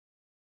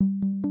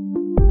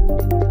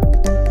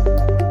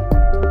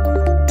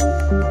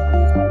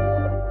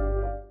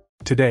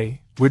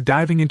Today, we're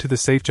diving into the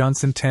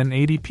SAFEJOHNSON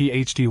 1080p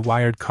HD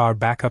wired car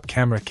backup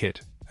camera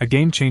kit, a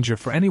game-changer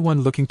for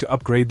anyone looking to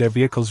upgrade their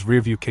vehicle's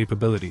rear-view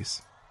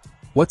capabilities.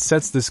 What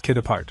sets this kit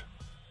apart?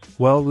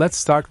 Well, let's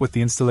start with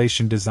the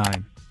installation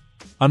design.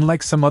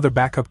 Unlike some other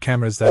backup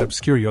cameras that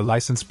obscure your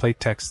license plate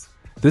text,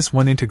 this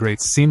one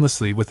integrates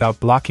seamlessly without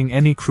blocking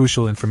any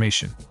crucial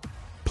information.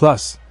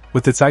 Plus,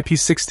 with its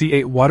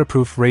IP68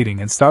 waterproof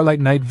rating and Starlight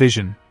Night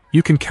Vision,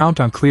 you can count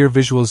on clear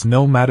visuals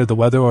no matter the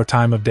weather or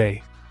time of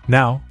day.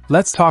 Now,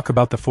 let's talk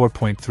about the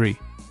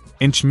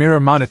 4.3-inch mirror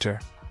monitor.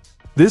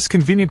 This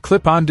convenient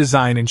clip-on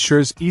design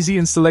ensures easy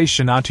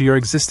installation onto your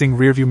existing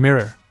rearview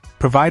mirror,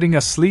 providing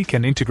a sleek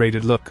and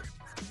integrated look.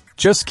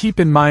 Just keep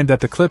in mind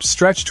that the clips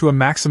stretch to a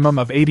maximum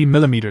of 80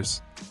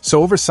 mm,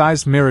 so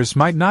oversized mirrors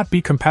might not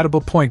be compatible.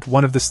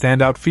 One of the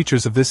standout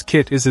features of this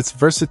kit is its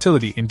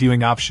versatility in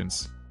viewing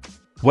options.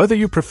 Whether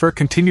you prefer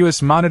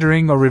continuous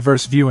monitoring or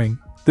reverse viewing,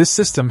 this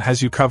system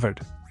has you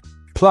covered.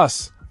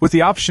 Plus, with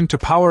the option to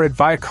power it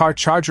via car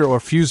charger or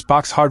fuse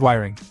box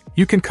hardwiring,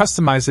 you can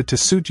customize it to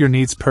suit your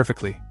needs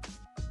perfectly.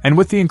 And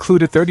with the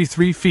included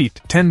 33 feet,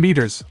 10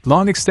 meters,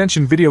 long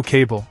extension video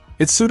cable,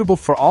 it's suitable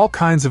for all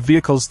kinds of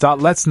vehicles.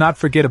 Let's not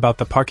forget about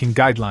the parking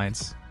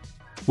guidelines.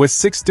 With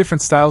 6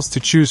 different styles to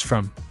choose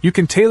from, you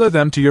can tailor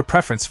them to your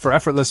preference for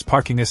effortless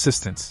parking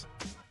assistance.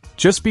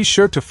 Just be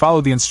sure to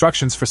follow the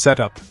instructions for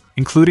setup,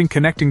 including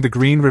connecting the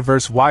green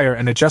reverse wire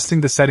and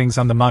adjusting the settings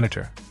on the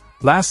monitor.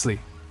 Lastly,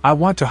 I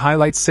want to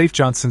highlight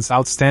SAFEJOHNSON's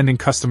outstanding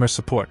customer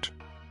support.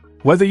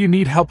 Whether you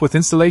need help with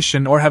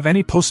installation or have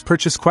any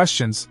post-purchase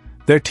questions,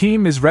 their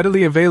team is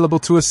readily available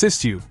to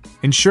assist you,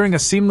 ensuring a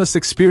seamless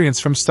experience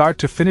from start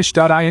to finish.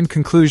 In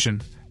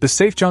conclusion, the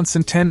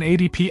SAFEJOHNSON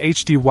 1080p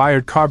HD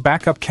wired car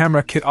backup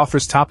camera kit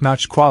offers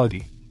top-notch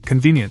quality,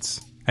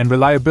 convenience, and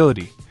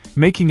reliability,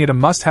 making it a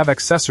must-have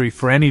accessory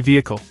for any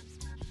vehicle.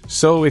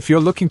 So if you're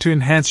looking to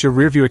enhance your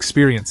rearview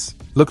experience,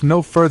 look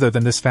no further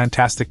than this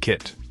fantastic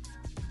kit.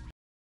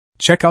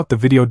 Check out the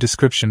video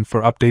description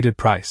for updated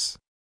price.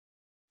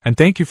 And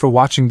thank you for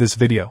watching this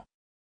video.